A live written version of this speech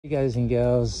Hey guys and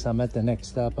gals, I'm at the next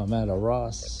stop. I'm at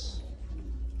Ross.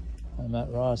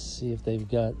 See if they've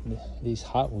got these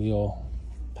Hot Wheel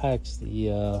packs,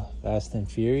 the Fast and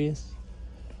Furious.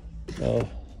 So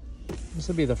this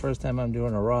will be the first time I'm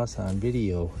doing a Ross on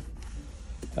video.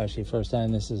 Actually,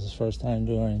 this is the first time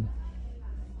doing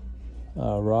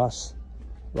Ross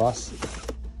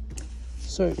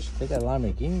search. They got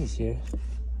Lamborghinis here.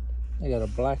 They got a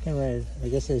black and red. I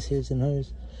guess that's his and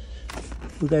hers.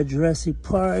 We got Jurassic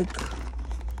Park.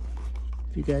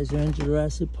 If you guys are in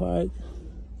Jurassic Park,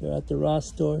 they're at the Ross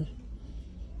store.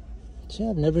 Gee,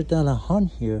 I've never done a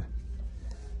hunt here.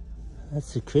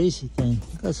 That's the crazy thing.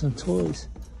 Got some toys.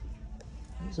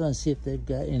 I just want to see if they've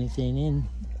got anything in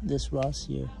this Ross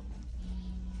here.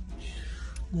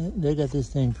 They got this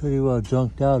thing pretty well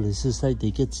junked out. It's just like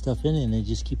they get stuff in it and they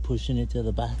just keep pushing it to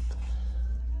the back.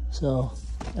 So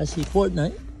I see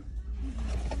Fortnite.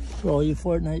 For all you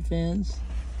Fortnite fans.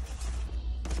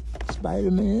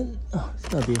 Spider-Man. Oh, it's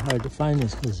gonna be hard to find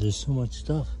this because there's so much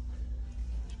stuff.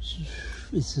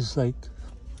 It's just like,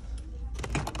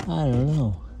 I don't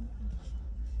know.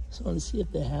 So I want to see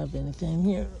if they have anything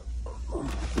here.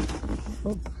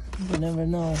 Oh, you never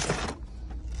know.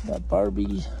 Got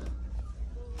Barbie.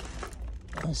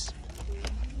 I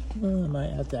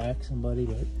might have to ask somebody,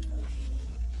 but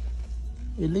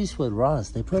at least with Ross,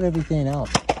 they put everything out.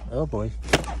 Oh boy.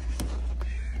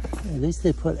 At least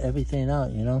they put everything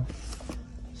out, you know.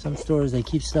 Some stores, they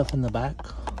keep stuff in the back.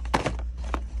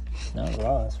 Not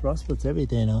Ross. Ross puts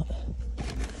everything out.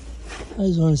 I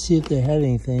just want to see if they had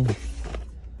anything.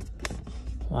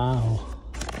 Wow.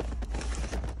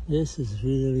 This is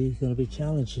really going to be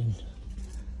challenging.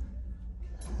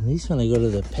 At least when I go to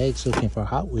the pegs looking for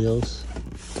Hot Wheels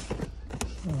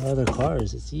or other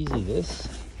cars, it's easy. This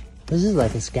is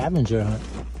like a scavenger hunt.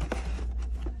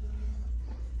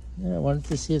 Yeah, I wanted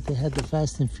to see if they had the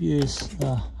Fast and Furious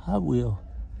Hot Wheel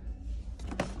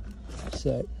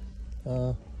set.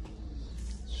 Let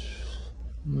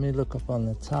me look up on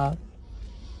the top.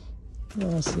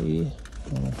 I see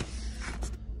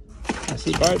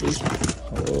Barbie.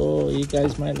 Oh, you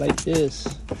guys might like this.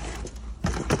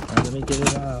 Let me get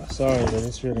it out. Sorry, but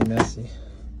it's really messy.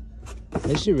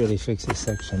 They should really fix this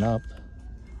section up.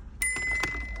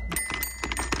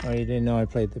 Oh, you didn't know I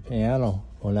played the piano?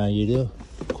 Well, now you do.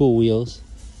 Cool Wheels.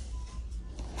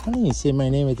 I didn't even say my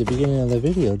name at the beginning of the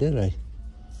video, did I?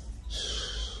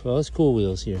 Well, it's Cool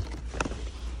Wheels here.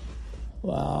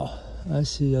 Wow, I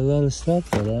see a lot of stuff,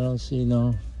 but I don't see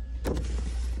no.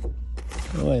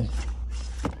 Boy,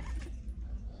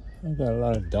 I got a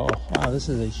lot of dolls. Wow, this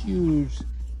is a huge.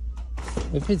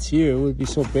 If it's here, it would be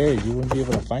so buried you wouldn't be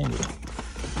able to find it.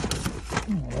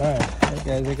 All right,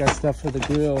 hey guys, I got stuff for the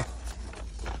grill.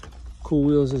 Cool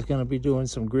Wheels is gonna be doing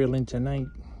some grilling tonight.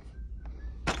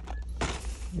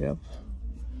 Yep.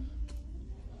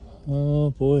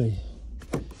 Oh boy.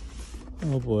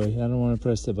 Oh boy, I don't want to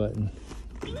press the button.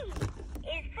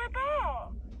 It's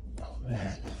football. Oh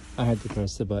man, I had to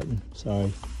press the button.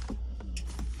 Sorry.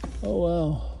 Oh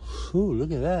wow. Ooh,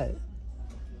 look at that.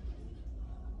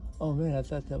 Oh man, I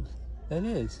thought that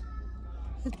is.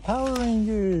 It's Power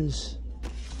Rangers.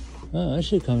 Oh, I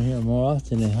should come here more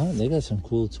often and hunt. They got some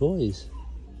cool toys.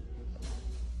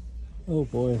 Oh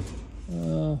boy.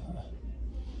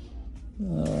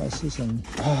 I see some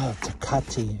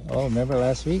Ducati. Oh, remember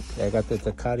last week? I got the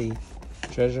Ducati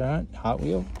treasure hunt Hot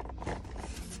Wheel.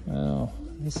 Oh,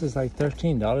 this is like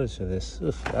 $13 for this.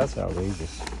 Oof, that's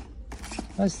outrageous.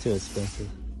 That's too expensive.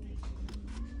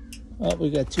 Oh,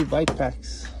 we got 2 bike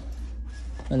packs.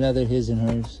 Another his and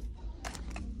hers.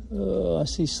 Oh, I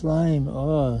see slime.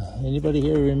 Oh, anybody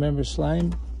here remember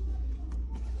slime?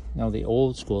 No, the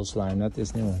old school slime, not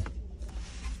this new one.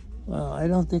 Well, I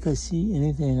don't think I see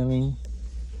anything. I mean,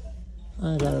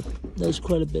 there's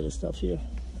quite a bit of stuff here.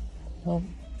 Oh,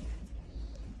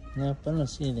 nope, I don't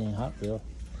see anything Hot Wheel.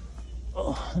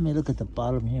 Oh, let me look at the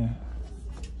bottom here.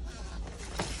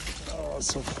 Oh,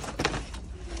 so,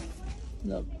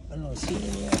 nope, I don't see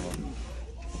any of them.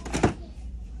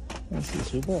 I see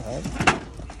Super Hot.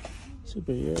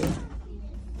 Superhero.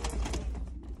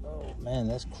 Oh man,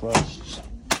 that's crushed.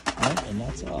 Oh, and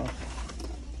that's off.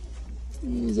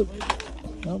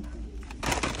 Nope.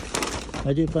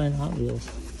 I did find Hot Wheels.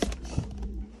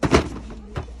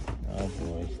 Oh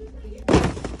boy.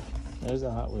 There's the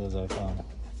Hot Wheels I found.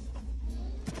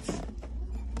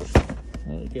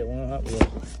 Let me get one Hot Wheel.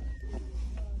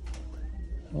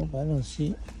 Oh, I don't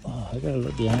see. Oh, I gotta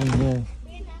look behind here.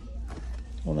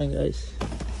 Hold on, guys.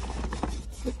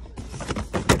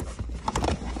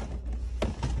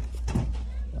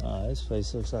 This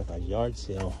place looks like a yard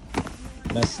sale.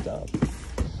 Messed up.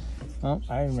 Oh,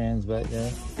 Iron Man's back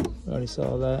there. Already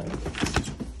saw that.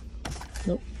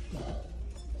 Nope.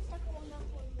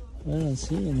 I don't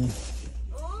see any.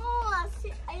 Oh,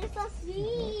 I saw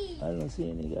three. I don't see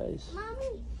any, guys.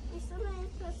 Mommy, I saw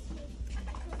three.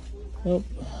 Nope.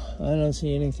 I don't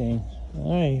see anything.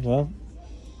 Alright, well.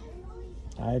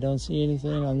 I don't see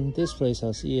anything on this place.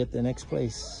 I'll see you at the next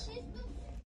place.